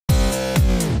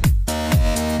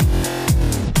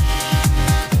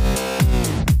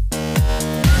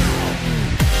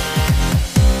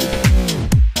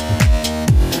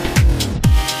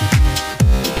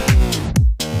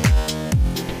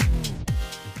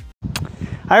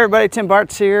Hi everybody, Tim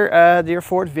Bartz here, your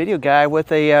Ford video guy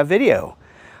with a video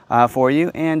for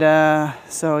you. And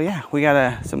so yeah, we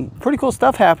got some pretty cool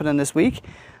stuff happening this week.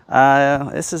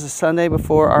 This is a Sunday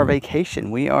before our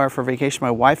vacation. We are for vacation.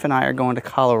 My wife and I are going to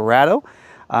Colorado.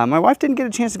 My wife didn't get a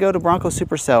chance to go to Bronco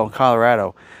Supercell,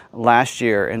 Colorado last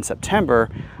year in September.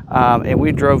 And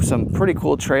we drove some pretty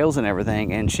cool trails and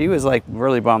everything. And she was like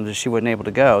really bummed that she wasn't able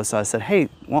to go. So I said, hey,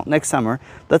 well, next summer,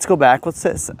 let's go back. Let's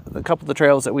hit a couple of the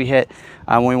trails that we hit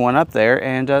when we went up there.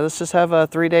 And let's just have a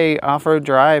 3-day off-road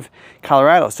drive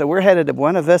Colorado. So we're headed to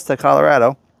Buena Vista,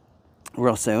 Colorado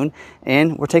real soon,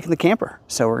 and we're taking the camper.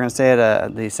 So we're going to stay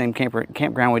at the same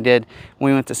campground we did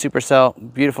when we went to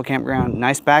Supercell. Beautiful campground,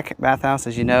 nice bathhouse,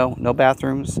 as you know, no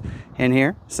bathrooms in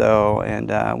here. So,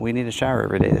 and we need a shower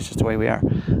every day. That's just the way we are.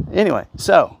 Anyway,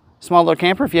 so small little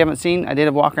camper. If you haven't seen, I did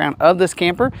a walk around of this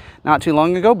camper not too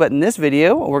long ago, but in this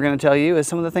video, what we're going to tell you is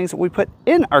some of the things that we put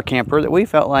in our camper that we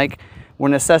felt like were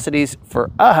necessities for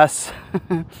us.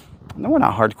 No, we're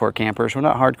not hardcore campers. We're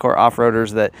not hardcore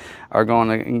off-roaders that are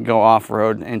going to go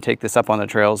off-road and take this up on the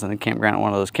trails and the campground at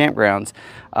one of those campgrounds.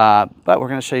 But we're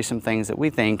going to show you some things that we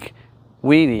think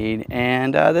we need.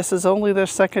 And this is only their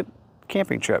second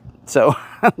camping trip. So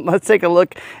let's take a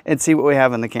look and see what we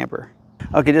have in the camper.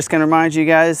 Okay, just going to remind you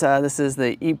guys, this is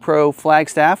the ePro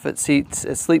Flagstaff. It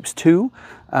sleeps 2.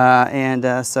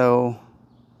 So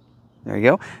there you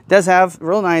go. It does have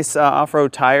real nice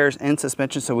off-road tires and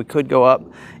suspension, so we could go up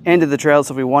into the trails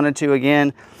if we wanted to.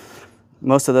 Again,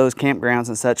 most of those campgrounds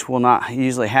and such will not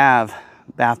usually have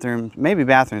bathrooms, maybe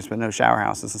bathrooms, but no shower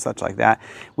houses and such like that.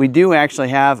 We do actually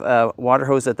have a water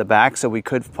hose at the back, so we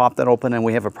could pop that open, and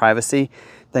we have a privacy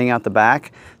thing out the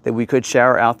back that we could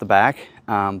shower out the back.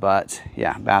 But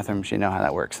yeah, bathrooms, you know how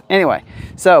that works. Anyway,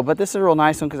 so, but this is a real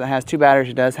nice one because it has 2 batteries.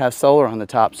 It does have solar on the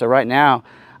top. So right now,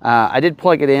 I did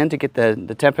plug it in to get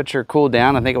the temperature cooled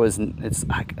down. I think it's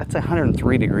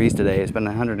 103 degrees today. It's been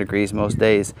 100 degrees most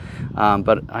days,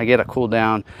 but I get it cooled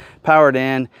down, powered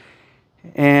in,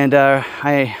 and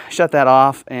I shut that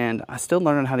off, and I still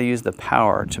learning how to use the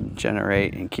power to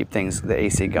generate and keep the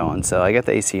AC going. So I got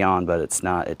the AC on, but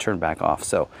it turned back off.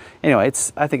 So anyway,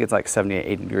 I think it's like 78,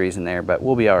 80 degrees in there, but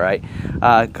we'll be all right.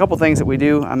 A couple things that we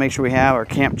do, I make sure we have our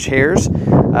camp chairs.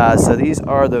 So these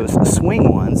are those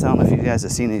swing ones. I don't know if you guys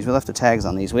have seen these. We left the tags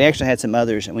on these. We actually had some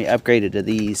others, and we upgraded to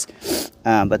these.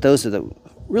 But those are the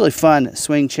really fun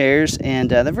swing chairs, and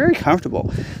they're very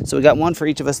comfortable. So we got one for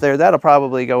each of us there. That'll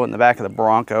probably go in the back of the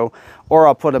Bronco, or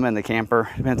I'll put them in the camper.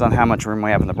 Depends on how much room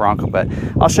we have in the Bronco. But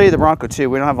I'll show you the Bronco too.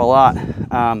 We don't have a lot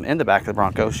in the back of the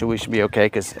Bronco, so we should be okay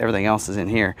because everything else is in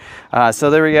here. So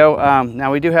there we go.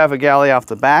 Now we do have a galley off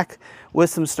the back with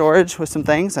some storage, with some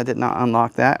things. I did not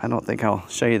unlock that. I don't think I'll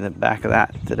show you the back of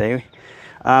that today.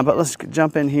 But let's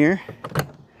jump in here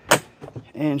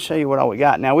and show you what all we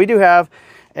got. Now we do have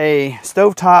a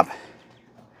stovetop,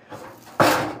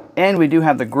 and we do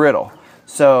have the griddle.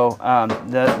 So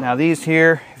now these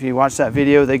here, if you watch that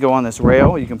video, they go on this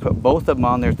rail. You can put both of them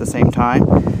on there at the same time.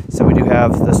 So we do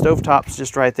have the stovetops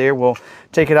just right there. We'll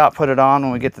take it out, put it on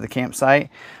when we get to the campsite.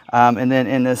 And then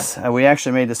in this, we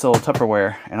actually made this little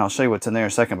Tupperware, and I'll show you what's in there in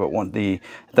a second. But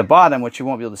the bottom, which you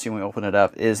won't be able to see when we open it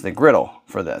up, is the griddle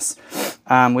for this.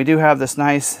 We do have this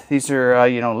nice, these are,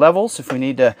 levels if we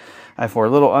need to, if we're a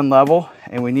little unlevel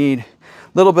and we need a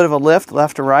little bit of a lift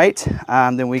left to right,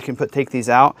 then we can take these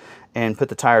out and put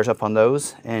the tires up on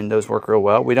those, and those work real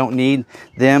well. We don't need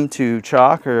them to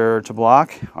chock or to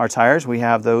block our tires. We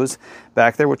have those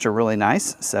back there, which are really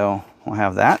nice. So we'll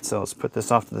have that. So let's put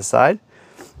this off to the side.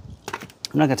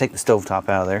 I'm not gonna take the stovetop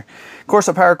out of there. Of course,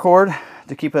 a power cord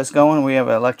to keep us going. We have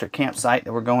an electric campsite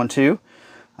that we're going to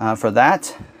for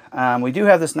that. We do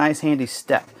have this nice handy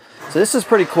step. So this is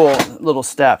pretty cool little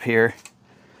step here.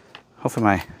 Hopefully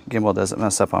my gimbal doesn't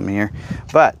mess up on me here.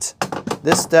 But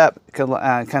this step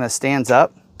kind of stands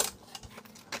up.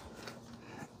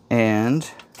 And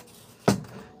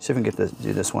see if we can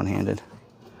do this one-handed.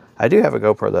 I do have a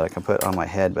GoPro that I can put on my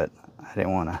head, but I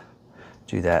didn't want to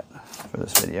do that for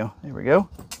this video. There we go.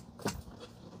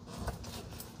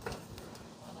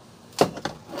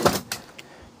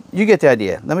 You get the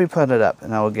idea. Let me put it up,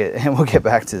 and we'll get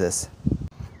back to this.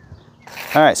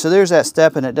 All right, so there's that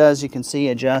step, and it does, you can see,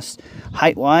 adjust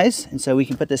height-wise, and so we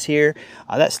can put this here.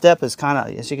 That step is kind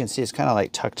of, as you can see, it's kind of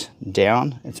like tucked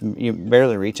down. It's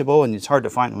barely reachable, and it's hard to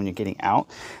find when you're getting out.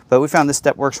 But we found this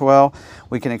step works well.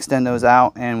 We can extend those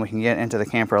out, and we can get into the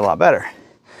camper a lot better.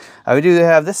 We do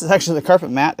have, this is actually the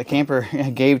carpet mat the camper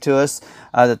gave to us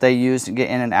that they use to get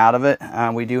in and out of it.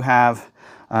 We do have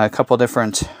a couple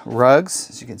different rugs,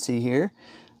 as you can see here.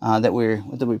 that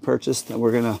we purchased, that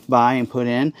we're gonna buy and put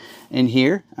in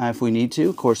here if we need to.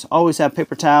 Of course, always have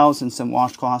paper towels and some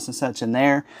washcloths and such in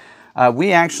there.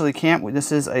 We actually can't.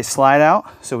 This is a slide out,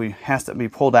 so it has to be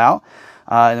pulled out,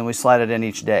 and then we slide it in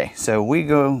each day. So we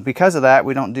go, because of that,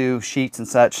 we don't do sheets and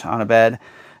such on a bed.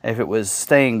 If it was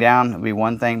staying down, it'd be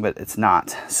one thing, but it's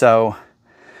not. So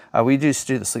we just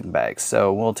do the sleeping bags.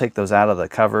 So we'll take those out of the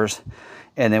covers,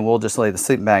 and then we'll just lay the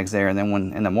sleeping bags there. And then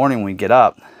when in the morning when we get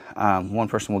up, one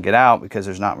person will get out, because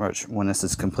there's not much, when this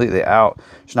is completely out,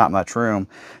 there's not much room.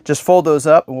 Just fold those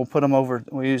up, and we'll put them over.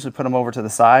 We usually put them over to the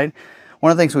side.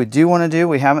 One of the things we do want to do,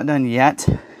 we haven't done yet,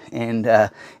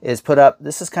 and is put up,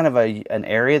 this is kind of an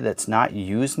area that's not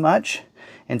used much.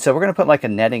 And so we're going to put like a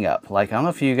netting up. Like, I don't know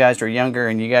if you guys are younger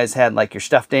and you guys had like your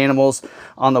stuffed animals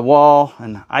on the wall,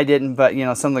 and I didn't, but you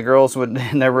know, some of the girls would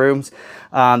in their rooms.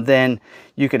 Then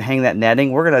you can hang that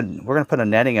netting. We're gonna put a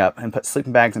netting up and put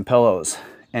sleeping bags and pillows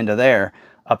into there,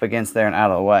 up against there and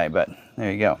out of the way. But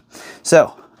there you go.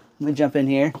 So let me jump in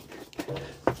here.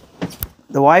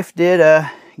 The wife did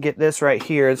get this right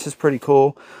here. This is pretty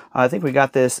cool. I think we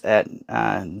got this at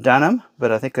Dunham,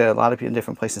 but I think a lot of people in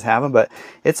different places have them. But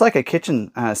it's like a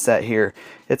kitchen set here.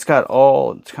 It's got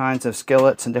all kinds of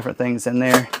skillets and different things in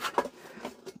there.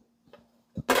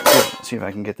 Let's see if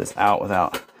I can get this out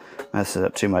without messing it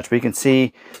up too much. But you can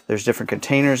see there's different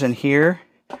containers in here.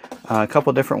 A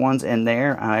couple different ones in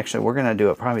there. Actually, we're going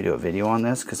to probably do a video on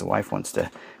this, because the wife wants to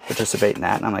participate in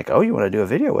that. And I'm like, oh, you want to do a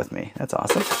video with me? That's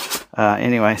awesome.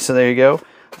 Anyway, so there you go.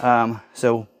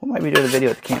 So we might be doing a video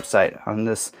at the campsite on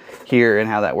this here and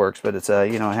how that works, but it's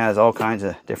you know, it has all kinds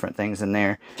of different things in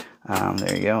there.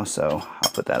 There you go. So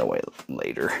I'll put that away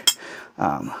later.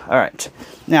 All right,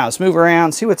 now let's move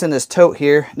around, see what's in this tote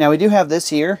here. Now we do have this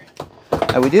here.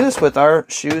 We do this with our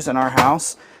shoes in our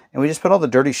house, and we just put all the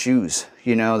dirty shoes,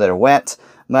 you know, that are wet,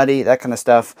 muddy, that kind of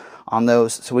stuff on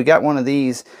those. So we got one of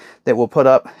these that we'll put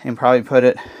up and probably put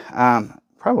it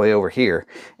probably over here,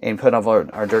 and put all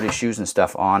our dirty shoes and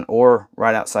stuff on, or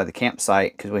right outside the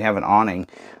campsite, because we have an awning,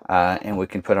 and we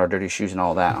can put our dirty shoes and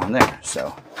all that on there.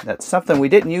 So that's something we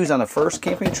didn't use on the first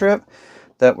camping trip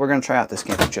that we're going to try out this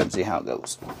camping trip and see how it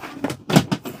goes.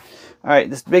 All right,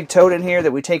 this big tote in here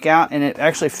that we take out, and it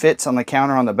actually fits on the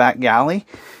counter on the back galley.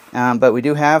 But we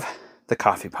do have the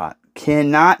coffee pot.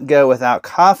 Cannot go without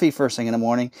coffee first thing in the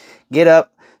morning. Get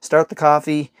up, start the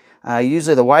coffee.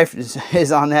 Usually the wife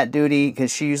is on that duty,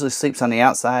 because she usually sleeps on the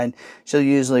outside. She'll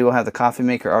usually will have the coffee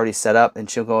maker already set up, and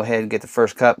she'll go ahead and get the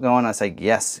first cup going. I say,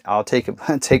 yes, I'll take it,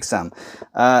 take some.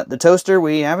 The toaster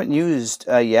we haven't used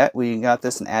yet. We got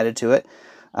this and added to it.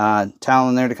 Towel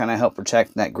in there to kind of help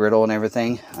protect that griddle and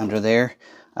everything under there,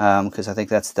 because I think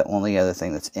that's the only other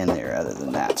thing that's in there other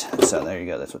than that. So there you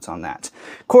go, that's what's on that.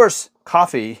 Of course,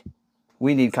 coffee.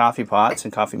 We need coffee pots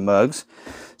and coffee mugs.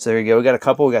 So there you go. We got a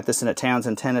couple. We got this in at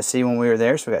Townsend, Tennessee when we were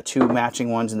there. So we got two matching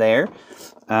ones there.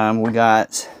 We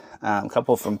got a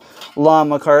couple from Lon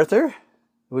MacArthur.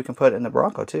 We can put in the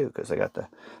Bronco too, because I got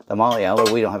the Molly.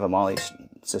 Although we don't have a Molly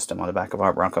system on the back of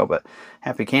our Bronco, but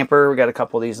Happy Camper. We got a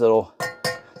couple of these little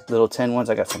tin ones.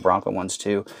 I got some Bronco ones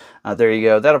too. There you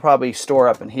go. That'll probably store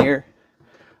up in here.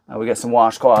 We got some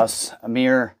washcloths, a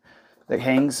mirror that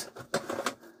hangs.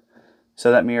 So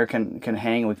that mirror can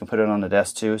hang. We can put it on the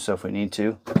desk too. So if we need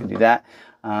to, we can do that.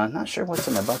 Not sure what's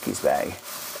in the Buc-ee's bag.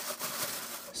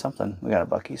 Something. We got a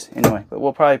Buc-ee's. Anyway, but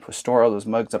we'll probably store all those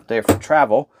mugs up there for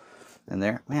travel. And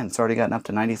there, man, it's already gotten up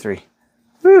to 93.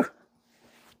 Woo!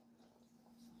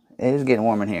 It is getting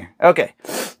warm in here. Okay.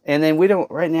 And then we don't,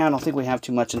 right now, I don't think we have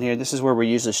too much in here. This is where we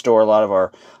usually store a lot of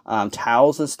our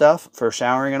towels and stuff for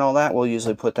showering and all that. We'll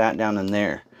usually put that down in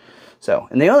there. So,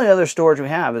 and the only other storage we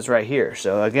have is right here.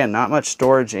 So again, not much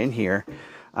storage in here.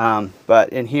 But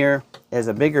in here is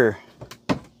a bigger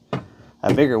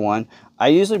one. I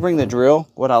usually bring the drill.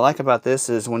 What I like about this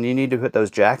is when you need to put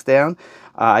those jacks down,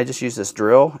 I just use this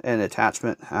drill and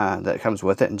attachment that comes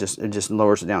with it, and it just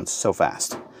lowers it down so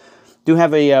fast. Do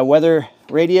have a weather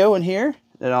radio in here.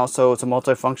 It also, it's a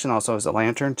multi-function, also has a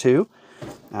lantern too.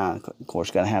 Of course,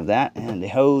 got to have that. And the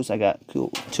hose, I got a cool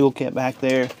toolkit back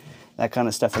there. That kind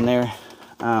of stuff in there.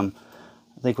 I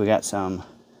think we got some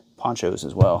ponchos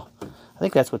as well. I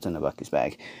think that's what's in the Buc-ee's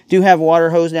bag. Do have a water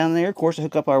hose down there, of course, to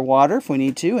hook up our water if we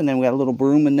need to. And then we got a little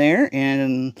broom in there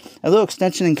and a little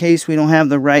extension in case we don't have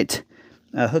the right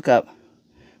hookup.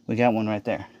 We got one right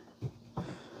there.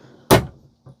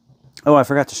 Oh, I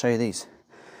forgot to show you these.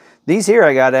 These here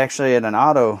I got actually at an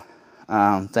auto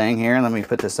thing here. Let me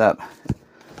put this up.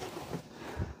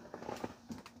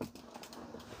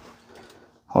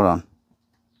 Hold on.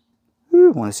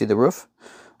 Ooh, want to see the roof?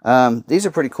 These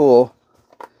are pretty cool.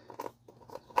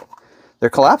 They're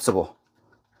collapsible.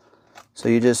 So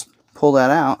you just pull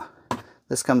that out.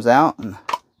 This comes out and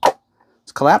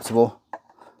it's collapsible.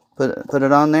 Put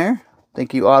it on there.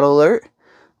 Thank you, Auto Alert.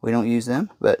 We don't use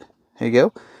them, but here you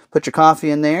go. Put your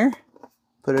coffee in there.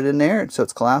 Put it in there so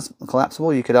it's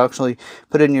collapsible. You could actually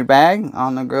put it in your bag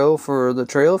on the go for the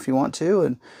trail if you want to,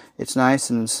 and it's nice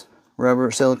and it's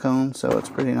rubber silicone, so it's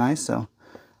pretty nice. So,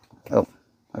 oh,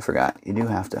 I forgot. You do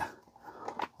have to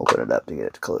open it up to get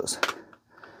it to close.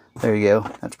 There you go.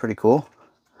 That's pretty cool.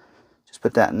 Just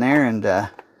put that in there, and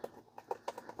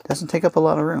doesn't take up a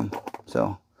lot of room.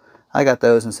 So I got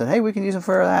those and said, hey, we can use them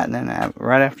for that. And then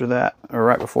right after that, or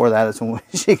right before that, is when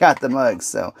she got the mugs.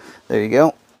 So there you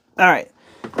go. All right.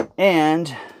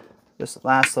 And this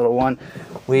last little one,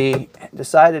 we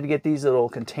decided to get these little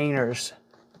containers.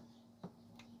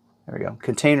 There we go.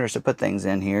 Containers to put things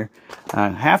in here.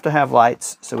 Have to have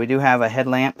lights. So we do have a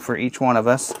headlamp for each one of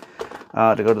us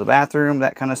to go to the bathroom,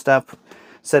 that kind of stuff.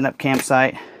 Setting up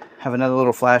campsite. Have another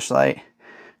little flashlight.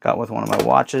 Got with one of my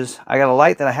watches. I got a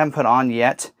light that I haven't put on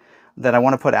yet that I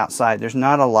want to put outside. There's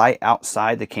not a light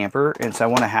outside the camper, and so I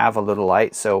want to have a little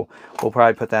light, so we'll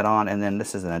probably put that on. And then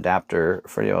this is an adapter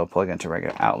for you to plug into a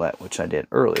regular outlet, which I did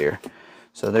earlier.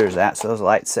 So there's that. So those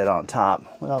lights sit on top.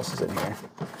 What else is in here?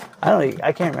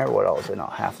 I can't remember what else is in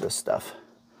half this stuff.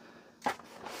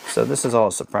 So this is all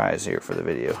a surprise here for the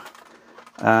video.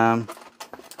 Oh,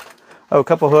 a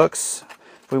couple hooks.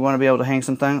 We want to be able to hang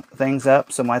some things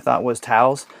up. So my thought was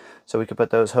towels, so we could put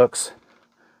those hooks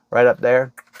right up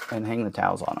there and hang the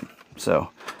towels on them. So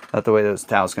that the way those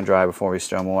towels can dry before we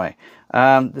stow them away.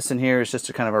 This in here is just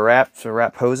a kind of a wrap for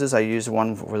wrap hoses. I use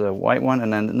one for the white one,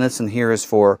 and then this in here is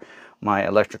for my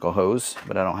electrical hose,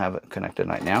 but I don't have it connected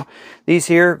right now. These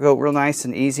here go real nice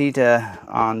and easy to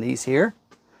on these here.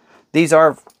 These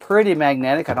are pretty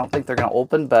magnetic. I don't think they're going to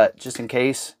open, but just in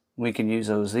case, we can use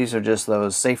those. These are just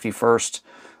those safety first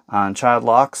child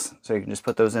locks, so you can just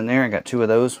put those in there. I got 2 of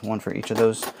those, one for each of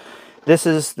those. This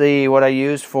is what I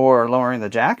used for lowering the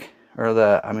jack, or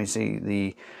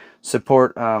the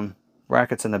support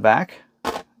brackets in the back.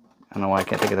 I don't know why I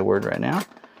can't think of the word right now.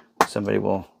 Somebody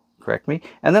will correct me.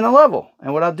 And then a level.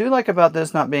 And what I do like about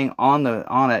this not being on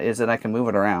it is that I can move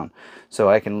it around. So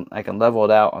I can level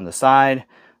it out on the side,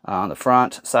 on the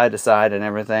front, side to side, and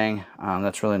everything.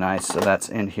 That's really nice. So that's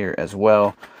in here as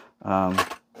well.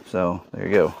 So there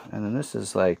you go. And then this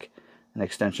is like an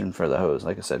extension for the hose.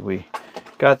 Like I said, we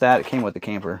got that. It came with the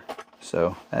camper,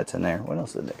 so that's in there. What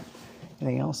else is there?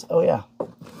 Anything else? Oh yeah,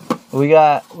 we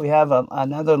have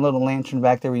another little lantern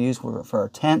back there we use for our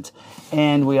tent,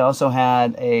 and we also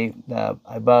had a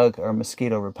bug or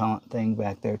mosquito repellent thing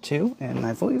back there too. And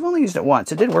we've only used it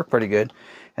once. It did work pretty good.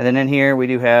 And then in here we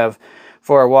do have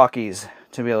for our walkies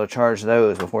to be able to charge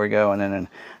those before we go, and then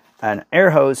an air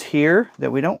hose here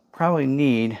that we don't probably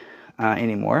need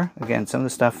anymore. Again, some of the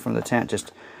stuff from the tent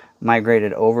just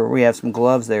migrated over. We have some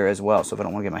gloves there as well, so if I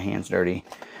don't want to get my hands dirty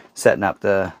setting up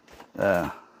the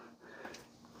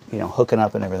hooking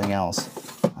up and everything else,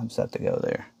 I'm set to go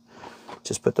there.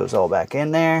 Just put those all back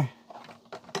in there.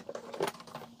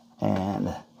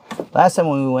 And last time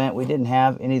when we went, we didn't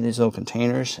have any of these little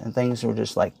containers, and things were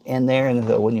just like in there, and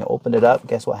when you opened it up,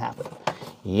 guess what happened?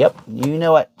 Yep, you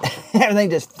know it.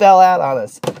 Everything just fell out on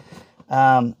us.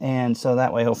 And so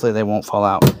that way, hopefully they won't fall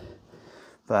out.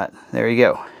 But there you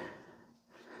go.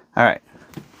 All right,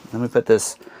 let me put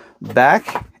this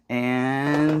back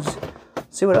and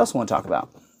see what else I want to talk about.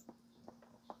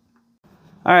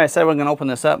 All right, I said we're going to open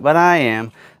this up, but I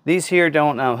am. These here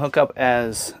don't hook up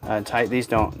as tight.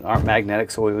 These aren't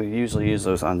magnetic, so we usually use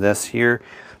those on this here,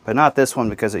 but not this one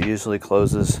because it usually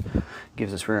closes,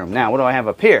 gives us room. Now, what do I have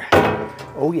up here?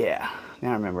 Oh yeah,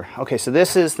 now I remember. Okay, so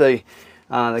this is the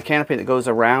canopy that goes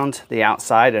around the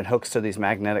outside and hooks to these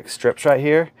magnetic strips right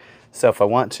here. So if I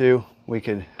want to, we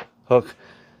could hook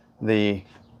the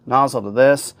nozzle to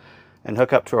this and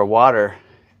hook up to our water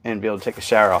and be able to take a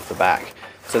shower off the back.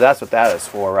 So that's what that is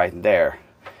for right there,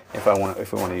 if we want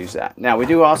to use that. Now we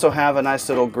do also have a nice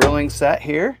little grilling set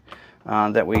here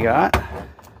that we got.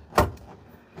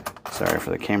 Sorry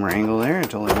for the camera angle there, I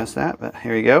totally missed that, but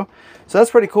here you go. So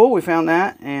that's pretty cool. We found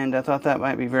that, and I thought that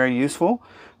might be very useful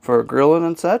for grilling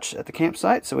and such at the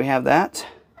campsite. So we have that.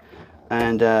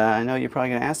 And I know you're probably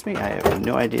going to ask me. I have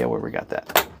no idea where we got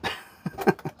that.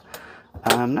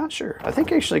 I'm not sure. I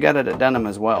think I actually got it at Denham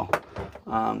as well.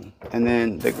 And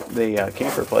then the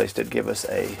camper place did give us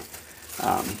a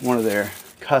one of their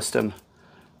custom,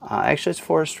 actually it's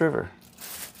Forest River.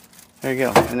 There you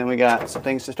go. And then we got some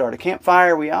things to start a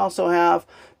campfire. We also have,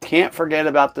 can't forget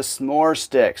about the s'more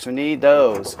sticks. We need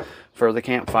those for the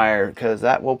campfire, because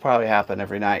that will probably happen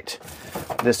every night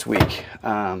this week.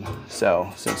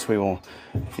 So since we will,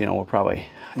 you know, we'll probably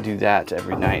do that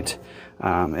every night.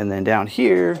 And then down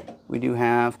here, we do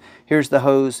have, here's the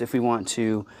hose. If we want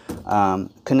to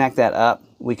connect that up,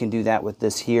 we can do that with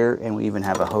this here. And we even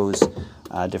have a hose,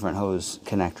 different hose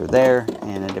connector there,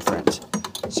 and a different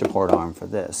support arm for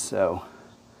this. So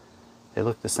they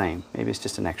look the same. Maybe it's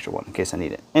just an extra one in case I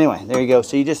need it. Anyway, there you go.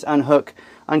 So you just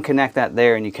unconnect that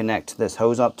there, and you connect this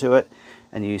hose up to it,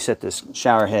 and you set this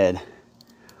shower head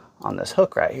on this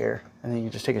hook right here, and then you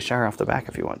just take a shower off the back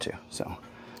if you want to. So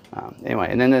anyway,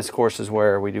 and then this, of course, is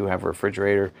where we do have a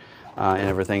refrigerator and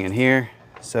everything in here.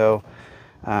 So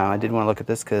I did want to look at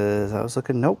this because I was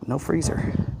looking, nope, no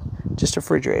freezer, just a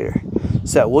refrigerator.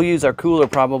 So we'll use our cooler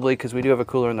probably, because we do have a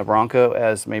cooler in the Bronco,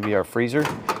 as maybe our freezer.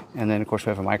 And then, of course, we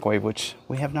have a microwave, which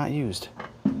we have not used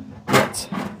yet.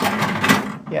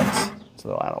 It's a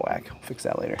little out of whack. We'll fix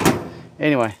that later.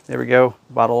 Anyway, there we go.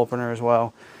 Bottle opener as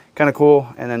well. Kind of cool.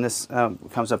 And then this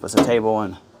comes up as a table,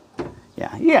 and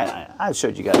yeah, I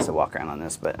showed you guys the walk around on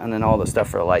this, but and then all the stuff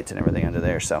for the lights and everything under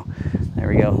there. So there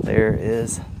we go. There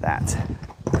is that.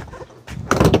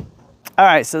 All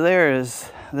right, so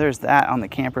there's that on the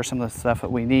camper, some of the stuff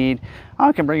that we need.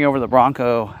 I can bring over the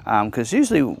Bronco, because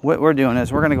usually what we're doing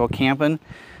is we're going to go camping,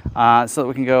 so that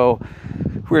we can go.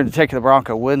 We're going to take the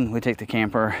Bronco when we take the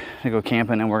camper to go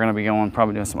camping, and we're going to be going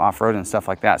probably doing some off-road and stuff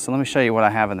like that. So let me show you what I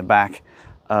have in the back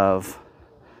of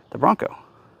the Bronco.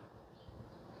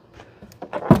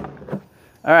 All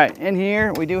right, in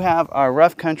here we do have our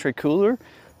rough country cooler.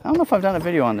 I don't know if I've done a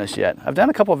video on this yet. I've done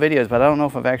a couple of videos, but I don't know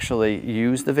if I've actually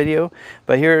used the video.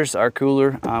 But here's our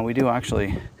cooler. We do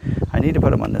actually, I need to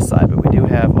put them on this side, but we do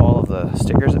have all of the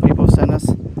stickers that people send us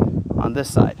on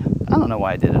this side. I don't know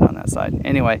why I did it on that side.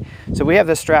 Anyway, so we have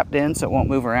this strapped in so it won't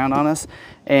move around on us.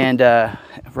 And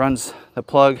the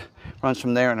plug runs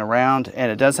from there and around.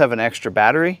 And it does have an extra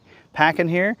battery pack in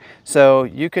here. So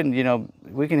you can, you know,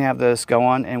 we can have this go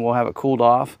on and we'll have it cooled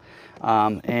off.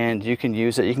 And you can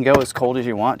use it. You can go as cold as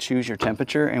you want, choose your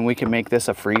temperature, and we can make this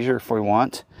a freezer if we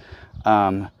want.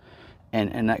 And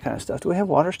that kind of stuff. Do we have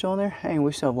water still in there? Hey,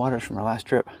 we still have waters from our last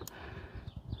trip.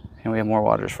 And we have more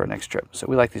waters for our next trip. So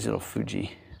we like these little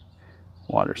Fuji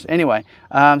waters. Anyway,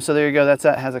 so there you go. That's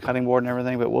that. Has a cutting board and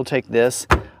everything, but we'll take this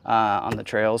on the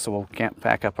trail. So we'll camp,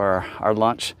 pack up our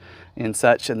lunch and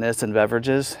such, and this and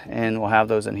beverages, and we'll have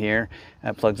those in here.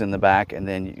 That plugs in the back, and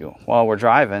then while we're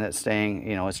driving, it's staying,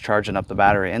 you know, it's charging up the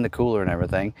battery and the cooler and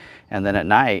everything. And then at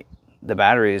night, the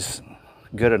battery is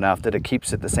good enough that it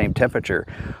keeps it the same temperature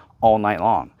all night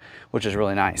long, which is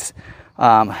really nice.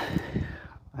 I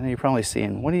know you're probably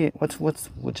seeing, what's with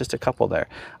just a couple there.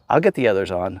 I'll get the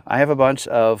others on. I have a bunch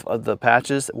of the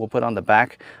patches that we'll put on the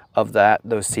back of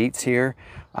those seats here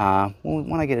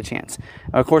when I get a chance.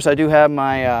 Of course, I do have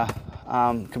my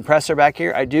compressor back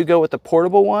here. I do go with the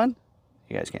portable one.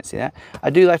 You guys can't see that. I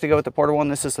do like to go with the portable one.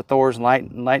 This is the Thor's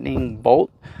lightning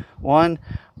bolt one.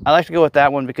 I like to go with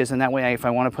that one because in that way, if I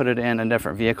want to put it in a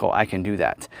different vehicle, I can do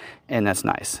that, and that's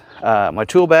nice. My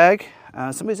tool bag.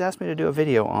 Somebody's asked me to do a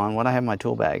video on what I have in my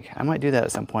tool bag. I might do that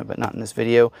at some point, but not in this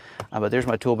video. But there's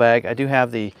my tool bag. I do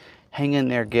have the hang in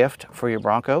there gift for your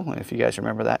Bronco, if you guys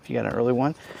remember that, if you got an early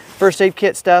one. First aid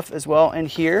kit stuff as well in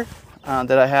here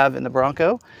that I have in the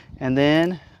Bronco. And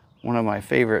then one of my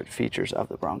favorite features of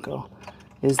the Bronco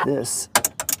is this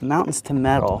Mountains to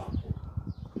Metal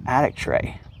attic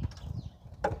tray.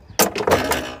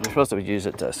 You're supposed to use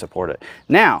it to support it.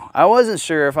 Now, I wasn't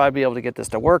sure if I'd be able to get this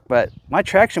to work, but my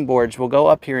traction boards will go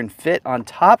up here and fit on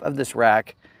top of this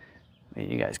rack.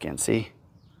 You guys can't see.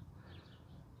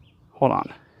 Hold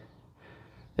on.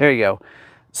 There you go.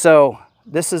 So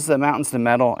this is the Mountains to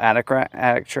Metal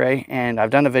attic tray, and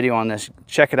I've done a video on this.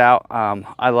 Check it out.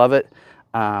 I love it.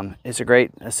 It's a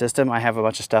great system. I have a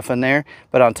bunch of stuff in there,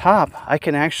 but on top, I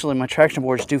can actually, my traction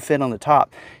boards do fit on the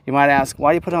top. You might ask,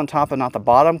 why do you put it on top and not the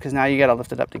bottom? Because now you got to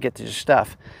lift it up to get to your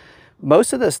stuff.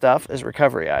 Most of this stuff is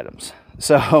recovery items.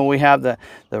 So we have the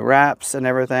wraps and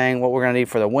everything, what we're going to need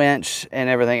for the winch and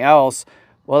everything else.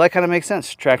 Well, that kind of makes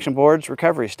sense. Traction boards,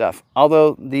 recovery stuff.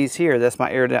 Although these here, that's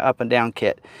my air up and down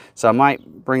kit. So I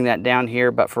might bring that down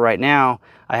here, but for right now,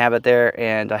 I have it there,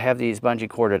 and I have these bungee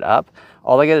corded up.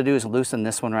 All I got to do is loosen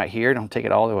this one right here. Don't take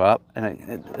it all the way up,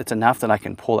 and it's enough that I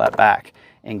can pull that back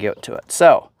and get to it.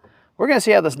 So we're going to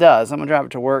see how this does. I'm going to drive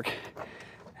it to work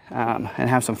and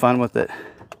have some fun with it.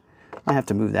 I have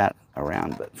to move that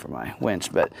around but for my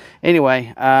winch, but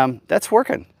anyway, that's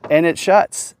working, and it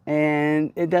shuts,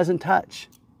 and it doesn't touch,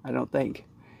 I don't think.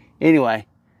 Anyway,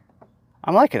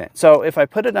 I'm liking it. So if I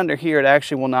put it under here, it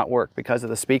actually will not work because of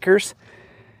the speakers.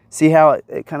 See how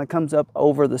it kind of comes up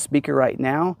over the speaker right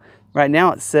now? right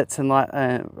now it sits in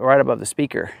right above the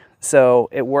speaker. So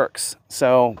it works.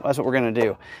 So that's what we're gonna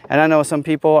do. And I know some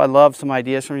people, I'd love some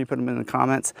ideas from you, put them in the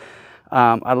comments.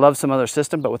 I love some other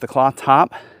system, but with the cloth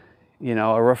top, you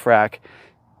know, a roof rack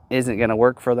isn't gonna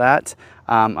work for that.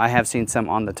 I have seen some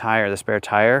on the tire, the spare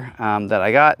tire that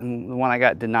I got, and the one I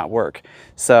got did not work.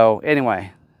 So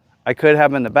anyway, I could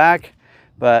have them in the back,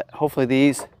 but hopefully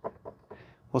these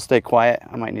will stay quiet.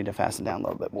 I might need to fasten down a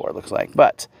little bit more, it looks like,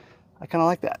 but I kind of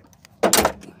like that.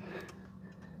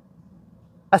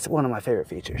 That's one of my favorite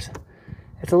features.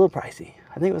 It's a little pricey.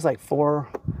 I think it was like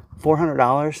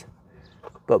 $400,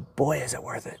 but boy, is it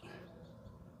worth it.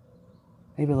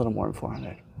 Maybe a little more than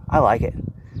 400. I like it.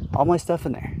 All my stuff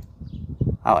in there.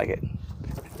 I like it.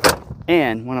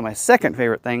 And one of my second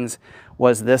favorite things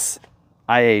was this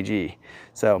IAG.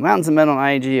 So Mountains and Metal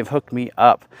and IAG have hooked me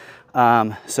up.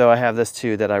 So I have this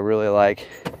too that I really like.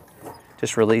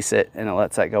 Just release it and it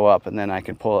lets that go up, and then I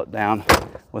can pull it down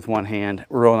with one hand.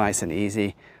 Real nice and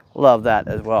easy. Love that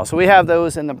as well. So we have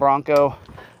those in the Bronco.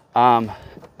 And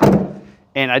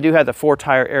I do have the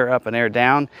 4-tire air up and air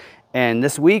down. And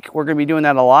this week we're going to be doing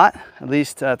that a lot, at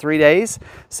least 3 days.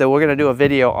 So we're going to do a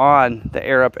video on the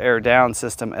air up, air down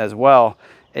system as well,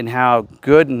 and how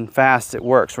good and fast it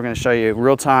works. We're going to show you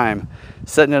real time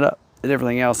setting it up and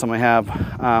everything else. I'm going to have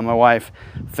my wife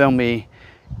film me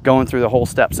going through the whole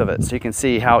steps of it, so you can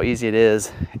see how easy it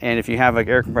is. And if you have an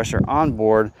air compressor on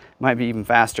board, it might be even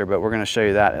faster, but we're going to show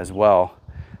you that as well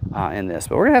in this.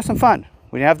 But we're going to have some fun.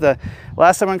 We have the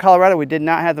last time in Colorado, we did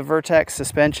not have the Vertex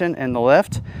suspension and the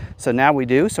lift, so now we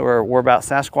do. So we're about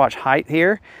Sasquatch height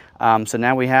here. So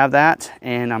now we have that,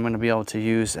 and I'm going to be able to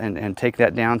use and take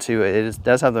that down to,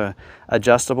 does have the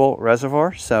adjustable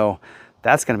reservoir, so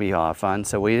that's going to be a lot of fun.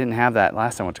 So we didn't have that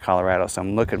last time I went to Colorado, so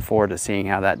I'm looking forward to seeing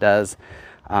how that does.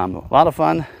 A lot of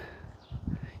fun.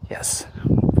 Yes.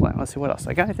 Let's see what else.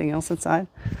 I got anything else inside?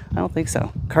 I don't think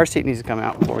so. Car seat needs to come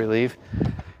out before we leave.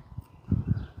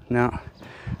 No.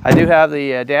 I do have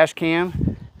the dash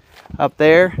cam up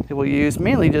there that we'll use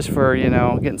mainly just for, you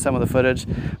know, getting some of the footage.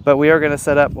 But we are going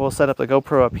to we'll set up the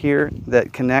GoPro up here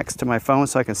that connects to my phone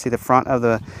so I can see the front of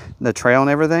the trail and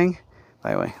everything.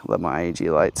 By the way, love my IAG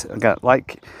lights. I've got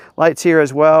lights here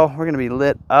as well. We're going to be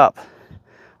lit up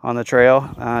on the trail.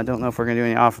 I don't know if we're going to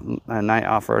do any night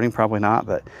off-roading, probably not,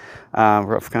 but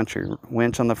rough country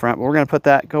winch on the front. But we're going to put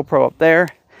that GoPro up there.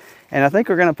 And I think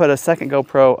we're going to put a second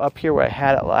GoPro up here where I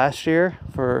had it last year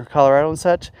for Colorado and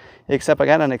such, except I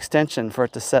got an extension for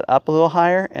it to set up a little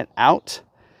higher and out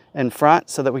in front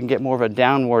so that we can get more of a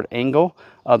downward angle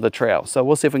of the trail. So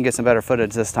we'll see if we can get some better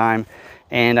footage this time.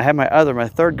 And I have my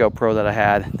third GoPro that I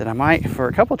had that I might, for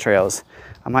a couple trails,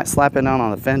 I might slap it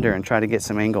on the fender and try to get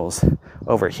some angles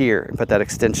over here and put that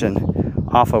extension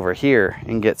off over here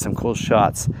and get some cool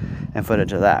shots and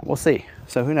footage of that. We'll see.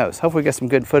 So who knows? Hopefully we get some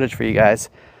good footage for you guys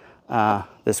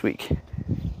this week.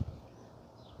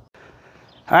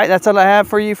 All right, that's all I have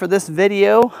for you for this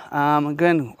video.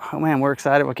 Again, oh man, we're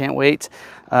excited. We can't wait.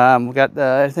 We got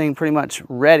everything pretty much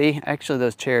ready. Actually,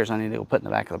 those chairs I need to go put in the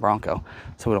back of the Bronco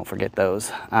so we don't forget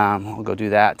those. We'll go do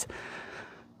that.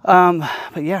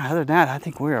 But yeah, other than that, I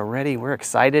think we're ready. We're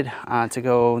excited to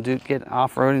go get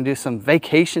off-road and do some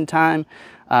vacation time.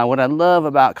 What I love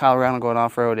about Colorado going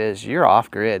off-road is you're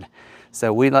off-grid.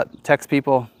 So we text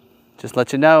people, just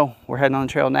let you know we're heading on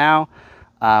the trail now.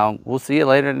 We'll see you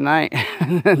later tonight.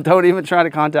 Don't even try to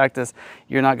contact us.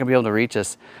 You're not going to be able to reach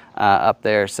us up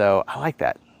there. So I like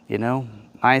that, you know,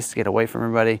 nice to get away from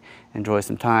everybody, enjoy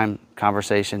some time,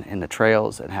 conversation in the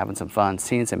trails and having some fun,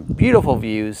 seeing some beautiful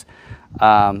views,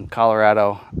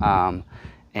 Colorado.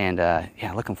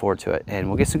 Yeah, looking forward to it. And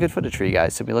we'll get some good footage for you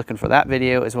guys. So be looking for that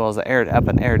video as well as the air up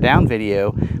and air down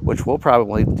video, which we'll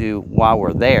probably do while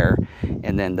we're there.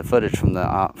 And then the footage from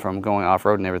from going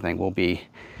off-road and everything will be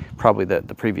probably the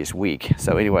previous week.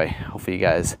 So anyway, hopefully you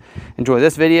guys enjoy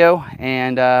this video,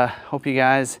 and hope you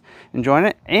guys enjoying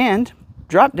it. And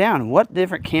drop down what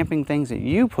different camping things that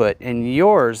you put in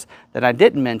yours that I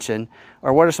didn't mention,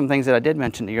 or what are some things that I did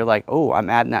mention that you're like, oh, I'm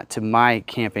adding that to my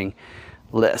camping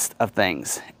list of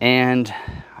things. And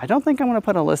I don't think I'm going to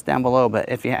put a list down below, but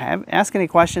if you ask any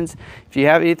questions, if you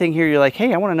have anything here you're like,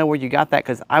 hey, I want to know where you got that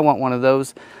because I want one of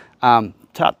those,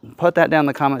 put that down in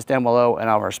the comments down below and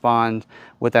I'll respond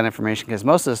with that information, because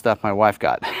most of the stuff my wife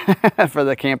got for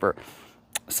the camper.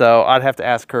 So I'd have to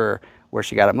ask her where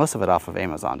she got it. Most of it off of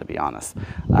Amazon, to be honest.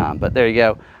 But there you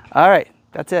go. All right,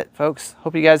 that's it, folks.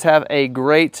 Hope you guys have a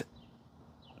great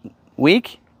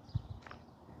week.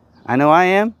 I know I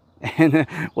am. And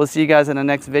we'll see you guys in the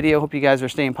next video. Hope you guys are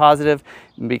staying positive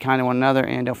and be kind to one another.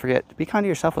 And don't forget to be kind to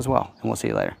yourself as well. And we'll see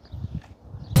you later.